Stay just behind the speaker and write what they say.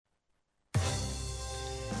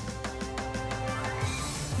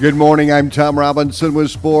Good morning, I'm Tom Robinson with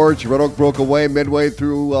sports. Red Oak broke away midway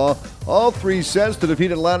through all three sets to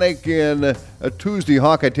defeat Atlantic in a Tuesday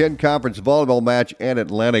Hawkeye 10 conference volleyball match at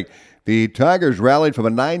Atlantic. The Tigers rallied from a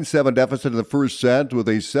 9-7 deficit in the first set with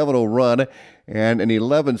a 7-0 run and an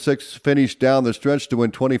 11-6 finish down the stretch to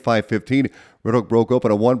win 25-15. Red Oak broke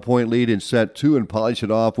open a 1-point lead in set 2 and polished it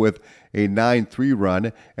off with a 9-3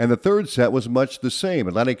 run. And the third set was much the same.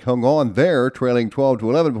 Atlantic hung on there, trailing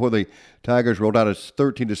 12-11 before the Tigers rolled out a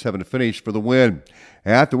 13-7 finish for the win.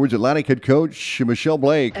 Afterwards, Atlantic head coach Michelle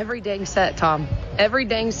Blake. Every dang set, Tom. Every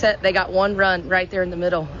dang set, they got one run right there in the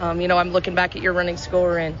middle. I'm looking back at your running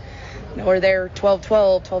score, and we're there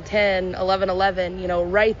 12-12, 12-10,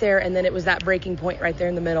 11-11, right there. And then it was that breaking point right there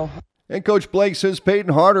in the middle. And Coach Blake says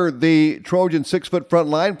Peyton Harder, the Trojan 6-foot front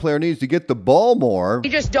line player, needs to get the ball more.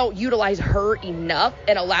 You just don't utilize her enough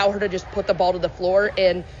and allow her to just put the ball to the floor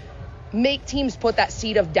and make teams put that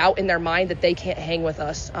seed of doubt in their mind that they can't hang with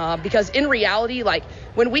us. Because in reality,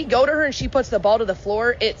 when we go to her and she puts the ball to the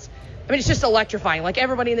floor, it's just electrifying.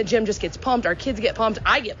 Everybody in the gym just gets pumped. Our kids get pumped.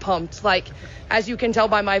 I get pumped. As you can tell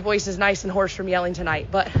by my voice is nice and hoarse from yelling tonight.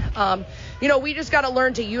 But, we just got to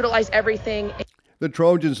learn to utilize everything. The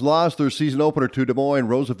Trojans lost their season opener to Des Moines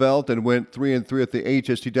Roosevelt and went 3-3 at the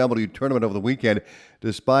HSTW tournament over the weekend.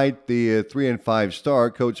 Despite the 3-5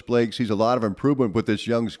 start, Coach Blake sees a lot of improvement with this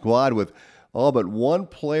young squad, with all but one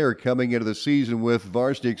player coming into the season with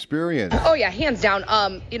varsity experience. Oh, yeah, hands down.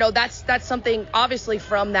 That's something, obviously,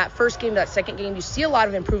 from that first game to that second game. You see a lot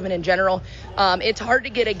of improvement in general. It's hard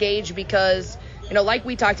to get a gauge because, like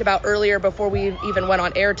we talked about earlier before we even went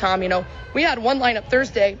on air, Tom, we had one lineup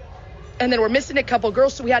Thursday, and then we're missing a couple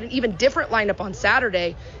girls, so we had an even different lineup on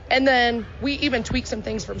Saturday. And then we even tweaked some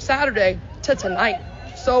things from Saturday to tonight.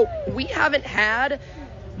 So we haven't had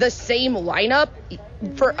the same lineup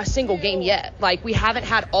for a single game yet. We haven't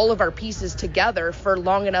had all of our pieces together for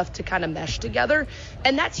long enough to kind of mesh together.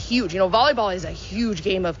 And that's huge. Volleyball is a huge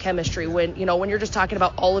game of chemistry when you're just talking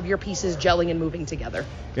about all of your pieces gelling and moving together.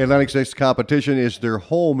 Atlantic's next competition is their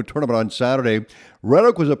home tournament on Saturday. Red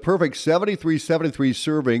Oak was a perfect 73-73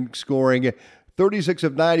 serving, scoring 36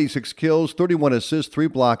 of 96 kills, 31 assists, 3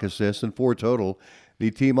 block assists, and 4 total. The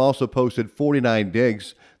team also posted 49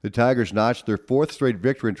 digs. The Tigers notched their 4th straight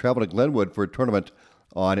victory and traveled to Glenwood for a tournament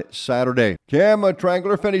on Saturday. Cam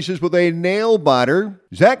Trangler finishes with a nail-biter.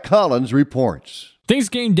 Zach Collins reports. Things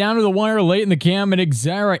came down to the wire late in the Cam and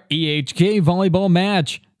Exara EHK volleyball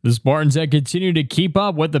match. The Spartans had continued to keep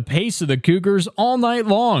up with the pace of the Cougars all night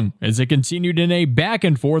long as it continued in a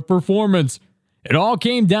back-and-forth performance. It all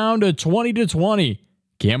came down to 20-20.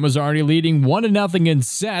 Cam was already leading 1-0 in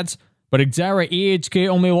sets, but Exara EHK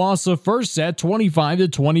only lost the first set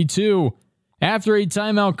 25-22. After a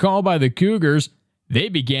timeout call by the Cougars, they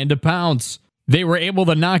began to pounce. They were able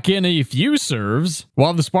to knock in a few serves,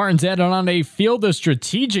 while the Spartans added on a field of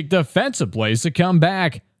strategic defensive plays to come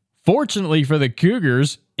back. Fortunately for the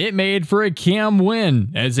Cougars, it made for a Cam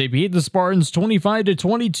win as they beat the Spartans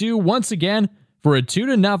 25-22 once again for a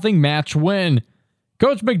 2-0 match win.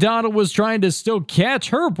 Coach McDonald was trying to still catch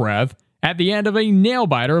her breath at the end of a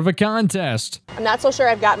nail-biter of a contest. I'm not so sure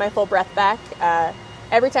I've got my full breath back.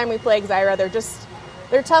 Every time we play Exira,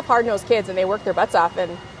 they're tough, hard-nosed kids, and they work their butts off,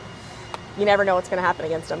 and you never know what's going to happen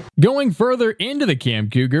against them. Going further into the Cam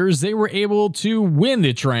Cougars, they were able to win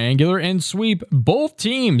the triangular and sweep both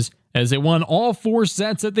teams as they won all 4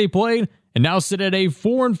 sets that they played and now sit at a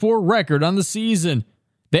 4-4 record on the season.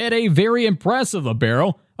 They had a very impressive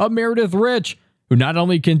libero of Meredith Rich, who not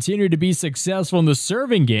only continued to be successful in the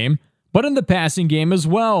serving game, but in the passing game as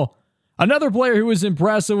well. Another player who was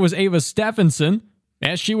impressive was Ava Stephenson,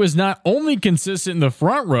 as she was not only consistent in the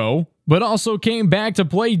front row, but also came back to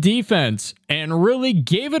play defense and really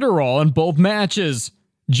gave it her all in both matches.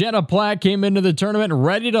 Jenna Platt came into the tournament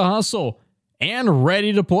ready to hustle and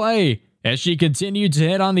ready to play, as she continued to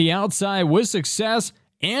hit on the outside with success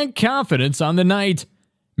and confidence on the night.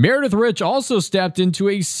 Meredith Rich also stepped into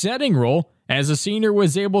a setting role as a senior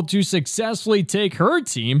was able to successfully take her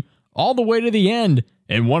team all the way to the end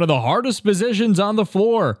in one of the hardest positions on the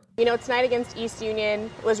floor. Tonight against East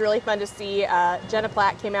Union, it was really fun to see. Jenna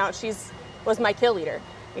Platt came out. Was my kill leader.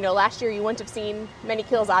 Last year you wouldn't have seen many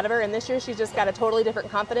kills out of her, and this year she's just got a totally different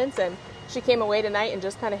confidence, and she came away tonight and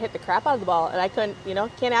just kind of hit the crap out of the ball, and I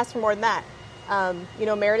can't ask for more than that.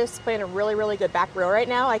 Meredith's playing a really, really good back row right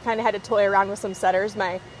now. I kind of had to toy around with some setters.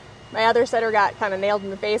 My other setter got kind of nailed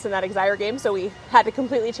in the face in that Exire game, so we had to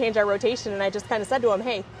completely change our rotation, and I just kind of said to him,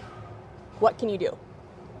 hey, what can you do?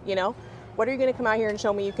 What are you going to come out here and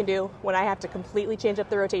show me you can do when I have to completely change up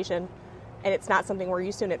the rotation? and it's not something we're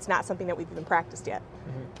used to, and it's not something that we've even practiced yet.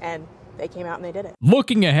 And they came out and they did it.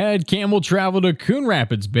 Looking ahead, Cam will travel to Coon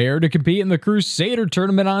Rapids Bear to compete in the Crusader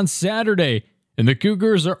tournament on Saturday. And the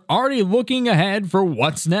Cougars are already looking ahead for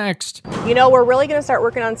what's next. We're really going to start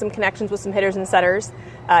working on some connections with some hitters and setters.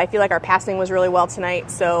 I feel like our passing was really well tonight,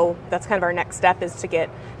 so that's kind of our next step, is to get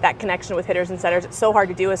that connection with hitters and setters. It's so hard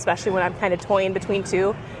to do, especially when I'm kind of toying between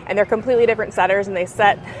two, and they're completely different setters, and they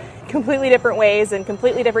set completely different ways and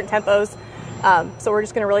completely different tempos. So we're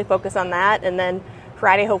just going to really focus on that, and then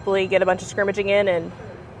Friday hopefully get a bunch of scrimmaging in and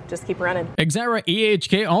just keep running. Exara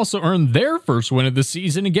EHK also earned their first win of the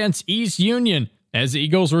season against East Union, as the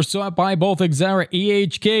Eagles were swept by both Exara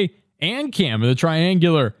EHK and Cam in the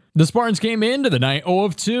triangular. The Spartans came into the night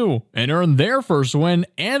 0-2 and earned their first win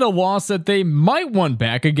and a loss that they might want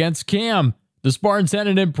back against Cam. The Spartans had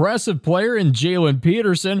an impressive player in Jalen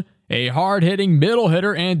Peterson, a hard-hitting middle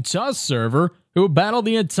hitter and tough server who battled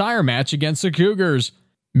the entire match against the Cougars.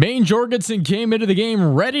 Maine Jorgensen came into the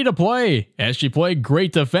game ready to play, as she played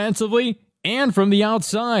great defensively and from the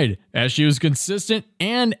outside, as she was consistent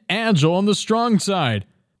and agile on the strong side.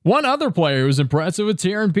 One other player who was impressive was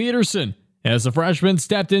Taryn Peterson, as the freshman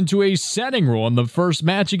stepped into a setting role in the first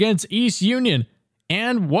match against East Union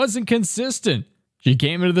and wasn't consistent. She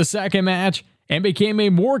came into the second match and became a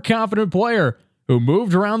more confident player who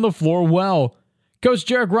moved around the floor well. Coach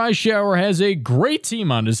Jarek Reischauer has a great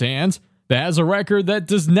team on his hands that has a record that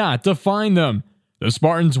does not define them. The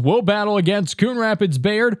Spartans will battle against Coon Rapids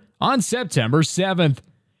Bayard on September 7th.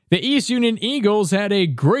 The East Union Eagles had a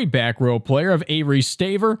great back row player of Avery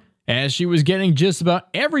Staver, as she was getting just about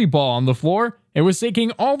every ball on the floor and was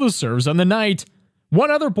taking all the serves on the night.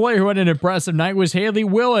 One other player who had an impressive night was Haley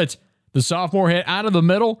Willett. The sophomore hit out of the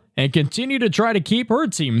middle and continued to try to keep her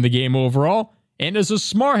team in the game overall, and is a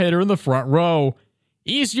smart hitter in the front row.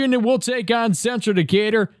 East Union will take on Central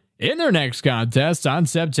Decatur in their next contest on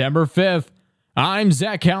September 5th. I'm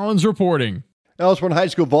Zach Collins reporting. Elsewhere in high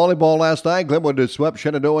school volleyball last night, Glenwood swept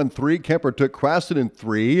Shenandoah in 3. Kemper took Craftston in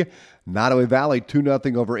 3. Nottoway Valley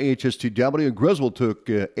 2-0 over AHSTW, and Griswold took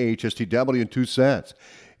AHSTW in 2 sets.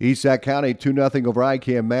 East Sac County 2-0 over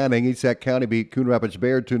ICAM Manning. East Sac County beat Coon Rapids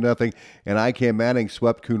Bayard 2-0, and ICAM Manning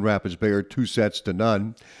swept Coon Rapids Bayard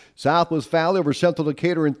 2-0. Southwest Valley over Central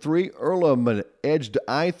Decatur in 3. Earlham edged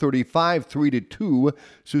I-35 3-2.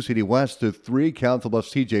 Sioux City West to 3. Council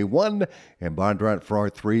Bluffs TJ 1, and Bondurant Farrar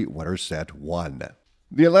 3. Winner set 1.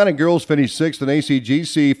 The Atlanta girls finished 6th, and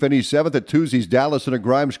ACGC finished 7th at Tuesday's Dallas and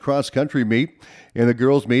Grimes cross-country meet. In the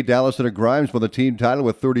girls' meet, Dallas and Grimes won the team title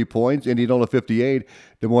with 30 points, Indianola 58,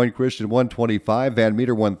 Des Moines Christian 125, Van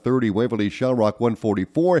Meter 130, Waverly Shellrock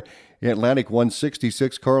 144, Atlantic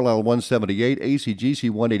 166, Carlisle 178, ACGC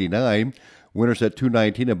 189, winners at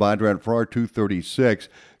 219, and Bondurant Farrar 236.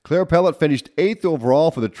 Claire Pellet finished 8th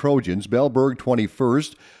overall for the Trojans, Bellberg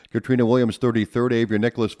 21st, Katrina Williams 33rd, Avery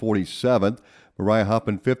Nicholas 47th, Mariah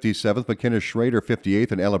Huffman 57th, McKenna Schrader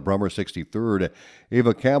 58th, and Ella Brummer 63rd.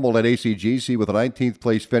 Ava Campbell at ACGC with a 19th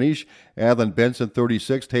place finish. Adlin Benson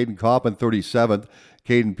 36th, Hayden Kaufman 37th,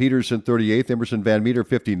 Caden Peterson 38th, Emerson Van Meter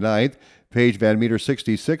 59th, Paige Van Meter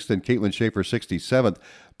 66th, and Caitlin Schaefer 67th.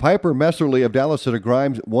 Piper Messerly of Dallas and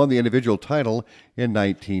Grimes won the individual title in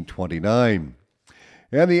 1929.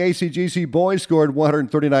 And the ACGC boys scored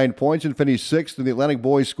 139 points and finished 6th, and the Atlantic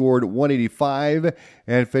boys scored 185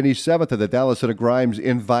 and finished 7th at the Dallas and Grimes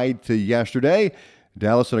invite yesterday.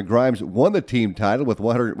 Dallas and Grimes won the team title with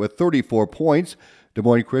 34 points. Des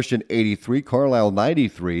Moines Christian 83, Carlisle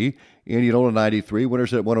 93, Indianola 93,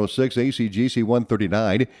 winners at 106, ACGC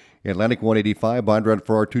 139, Atlantic 185, Bondurant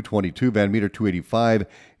Farrar 222, Van Meter 285,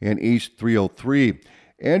 and East 303.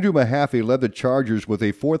 Andrew Mahaffey led the Chargers with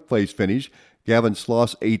a 4th place finish. Gavin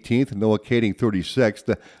Sloss 18th, Noah Kading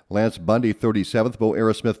 36th, Lance Bundy 37th, Bo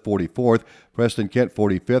Aerosmith 44th, Preston Kent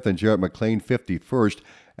 45th, and Jarrett McLean 51st.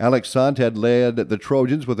 Alex Sontad led the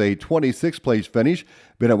Trojans with a 26th place finish.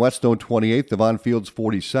 Bennett Whetstone 28th, Devon Fields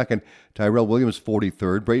 42nd, Tyrell Williams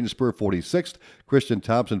 43rd, Brayden Spur 46th, Christian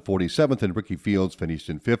Thompson 47th, and Ricky Fields finished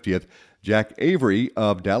in 50th. Jack Avery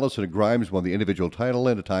of Dallas and Grimes won the individual title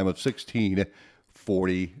in a time of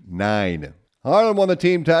 16:49. Harlan won the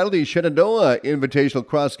team title. The Shenandoah Invitational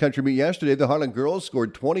Cross Country meet yesterday. The Harlan girls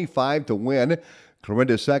scored 25 to win.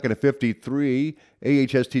 Clarinda second at 53.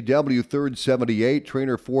 AHSTW third 78.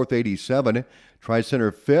 Trainer fourth 87.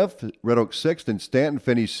 Tri-Center fifth. Red Oak sixth. And Stanton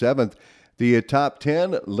finished seventh. The top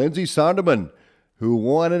 10, Lindsay Sonderman, who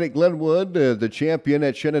won it at Glenwood, the champion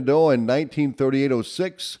at Shenandoah in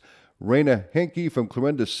 1938-06. Raina Henke from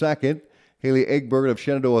Clarinda second. Haley Eggberg of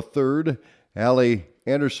Shenandoah third. Allie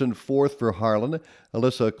Anderson 4th for Harlan.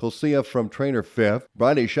 Alyssa Colcia from Trainer 5th.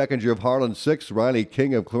 Bridie Scheckinger of Harlan 6th. Riley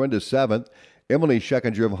King of Clarinda 7th. Emily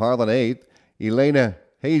Scheckinger of Harlan 8th. Elena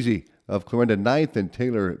Hazy of Clarinda 9th. And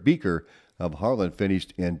Taylor Beaker of Harlan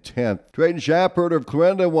finished in 10th. Drayton Shepard of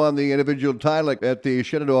Clarinda won the individual title at the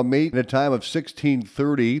Shenandoah meet in a time of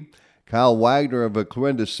 16:30. Kyle Wagner of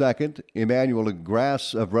Clarinda 2nd. Emmanuel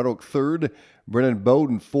Grass of Red Oak 3rd. Brennan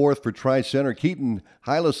Bowden 4th for Tri-Center. Keaton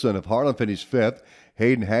Hylison of Harlan finished 5th.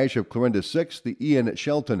 Hayden Hash of Clarinda 6th. The Ian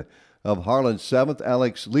Shelton of Harlan 7th.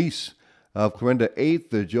 Alex Leese of Clarinda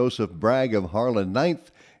 8th. Joseph Bragg of Harlan 9th.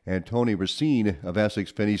 And Tony Racine of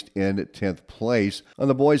Essex finished in 10th place. On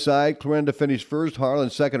the boys' side, Clarinda finished 1st, Harlan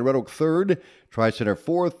 2nd, Red Oak 3rd, Tri-Center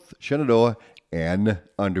 4th, Shenandoah, and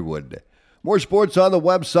Underwood. More sports on the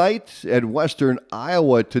website at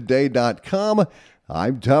westerniowatoday.com.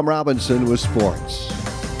 I'm Tom Robinson with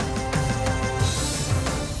sports.